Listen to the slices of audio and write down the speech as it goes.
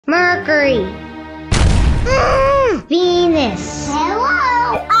Mercury. Venus.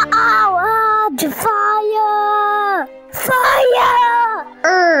 Hello. Fire. Fire.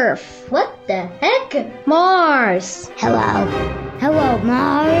 Earth. What the heck? Mars. Hello. Hello,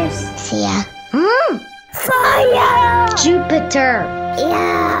 Mars. See ya. Fire. Jupiter.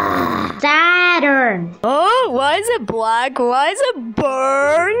 Yeah. Saturn. Oh, why is it black? Why is it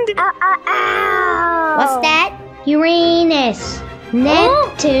burned? What's that? Uranus.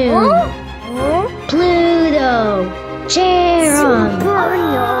 Neptune. Pluto. Ceres.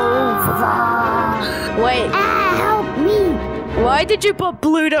 Wait, Help me. why did you put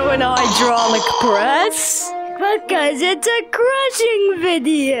Pluto in hydraulic press? Because it's a crushing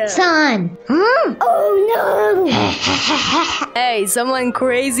video. Sun. Oh no. Hey, someone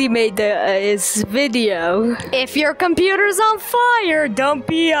crazy made this video. If your computer's on fire, don't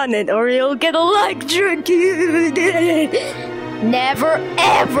pee on it or you'll get electrocuted. Never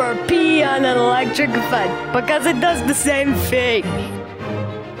ever pee on an electric fan because it does the same thing.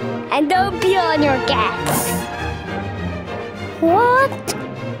 And don't pee on your cats. What?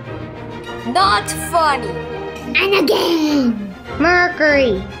 Not funny. And again.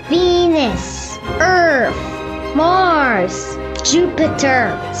 Mercury. Venus. Earth. Mars.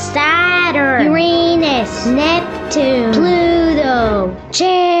 Jupiter. Saturn. Uranus. Neptune. Pluto.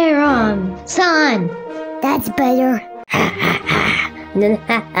 Charon. Sun. That's better.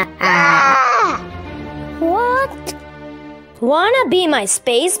 What? Wanna be my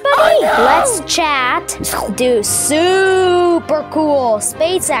space buddy? Let's chat. Do super cool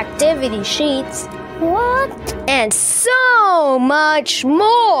space activity sheets. What? And so much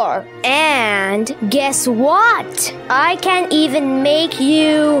more. And guess what? I can even make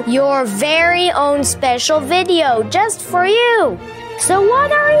you your very own special video just for you. So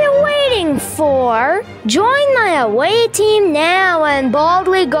what are you waiting for? Join my away team now and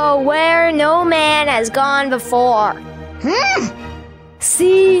boldly go where no man has gone before.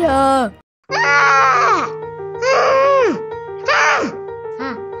 See ya.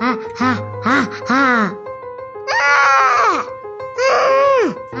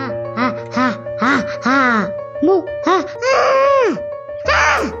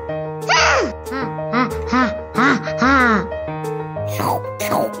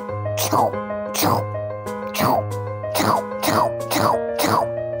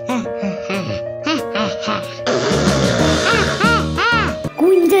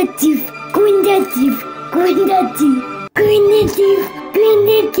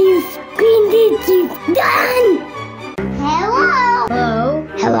 Done! Hello! Hello.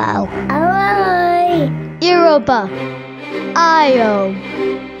 Hello. Hello. Europa. Io.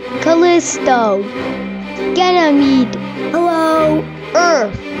 Callisto. Ganymede. Hello.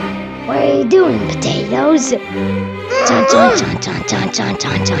 Earth. What are you doing, potatoes?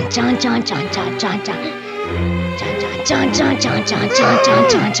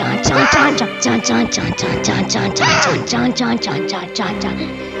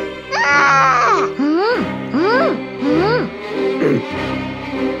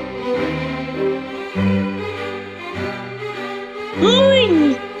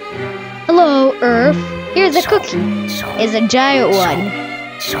 Hello, Earth. Here's a cookie. It's a giant one.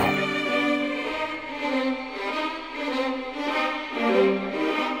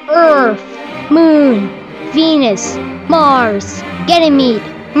 Earth, Moon, Venus, Mars, Ganymede,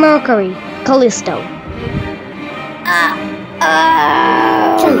 Mercury, Callisto.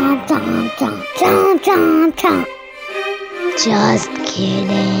 Just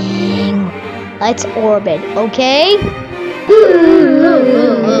kidding. Let's orbit, okay?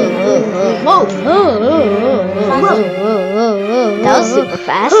 That was super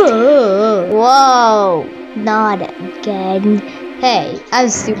fast. Whoa, not again. Hey, I'm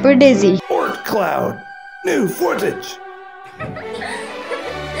super dizzy. Oort cloud. New footage.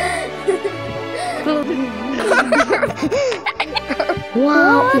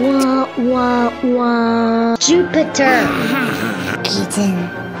 Wah, wah, wah, wah. Jupiter. Kitten.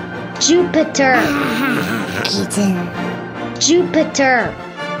 Jupiter. Kitten. Jupiter.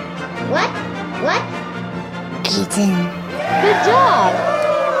 What? Kitten. Good job.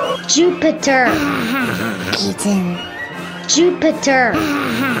 Jupiter. Kitten. Jupiter.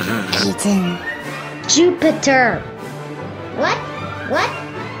 Kitten. Jupiter. What?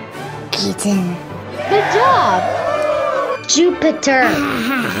 Kitten. Good job. Jupiter.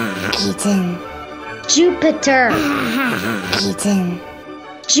 Kitten. Jupiter. Kitten.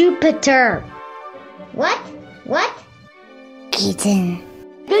 Jupiter. What? Kitten.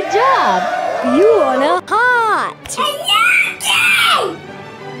 Good job. You wanna hot?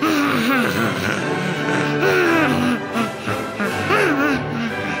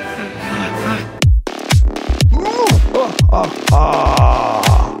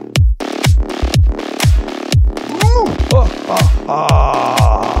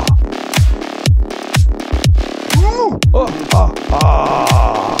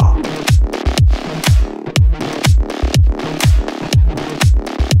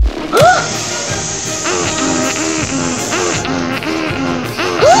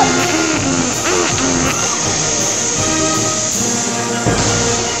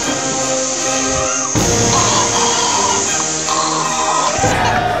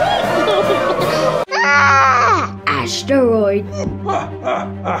 Asteroid.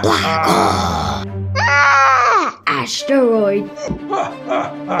 Black hole. Asteroid. Black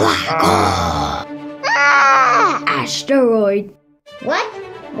hole. Asteroid. What?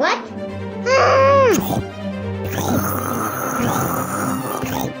 What?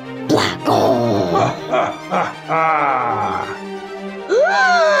 Black hole.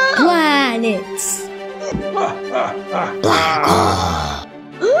 Planets. Black hole.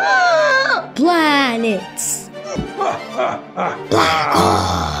 Planets. Black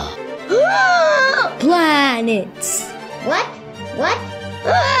hole. Planets. What? What?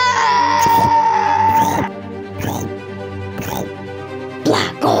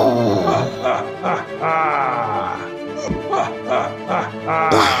 Black hole.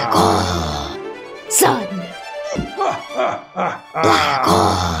 Black hole. Sun. Black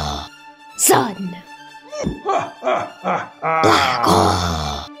hole. Sun. Black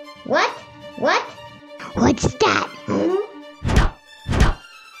hole. What? What? What's that?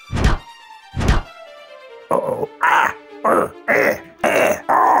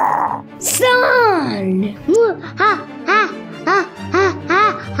 Sun. Ha ha ha ha ha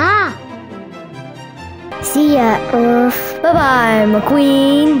ha. See ya, Earth. Bye-bye,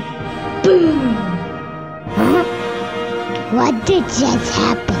 McQueen. Boom. What did just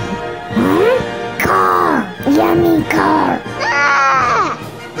happen? Car. Yummy car.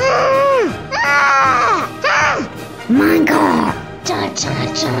 My car.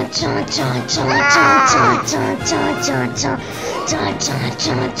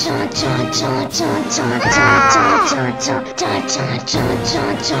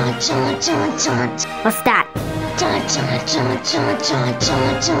 What's that?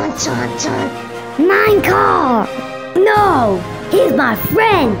 Mine car. No! He's my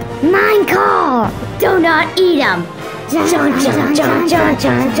friend! Mine car. Do not eat him!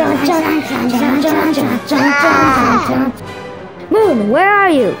 Moon, where are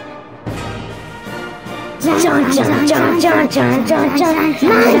you?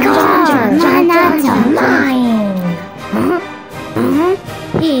 Mine car. Mine.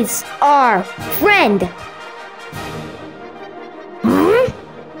 He's our friend!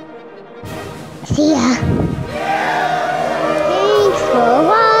 See ya. Thanks for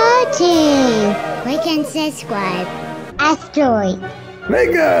watching. Like and subscribe. Asteroid.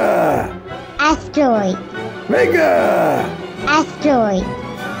 Mega! Asteroid. Mega! Asteroid.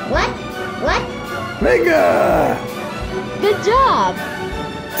 What? What? Mega! Good job!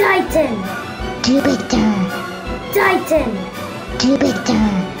 Titan! Jupiter. Titan! Jupiter.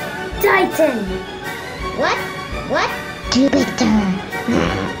 Titan! What? What? Jupiter.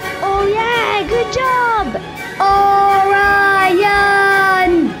 Oh yeah! Good job! Orion!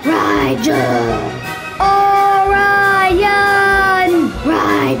 Rigel. Orion!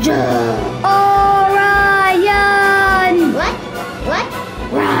 Rigel. Orion! What? What?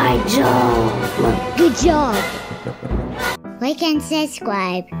 Rigel. Good job. Like and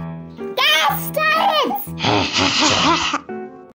subscribe. That's science.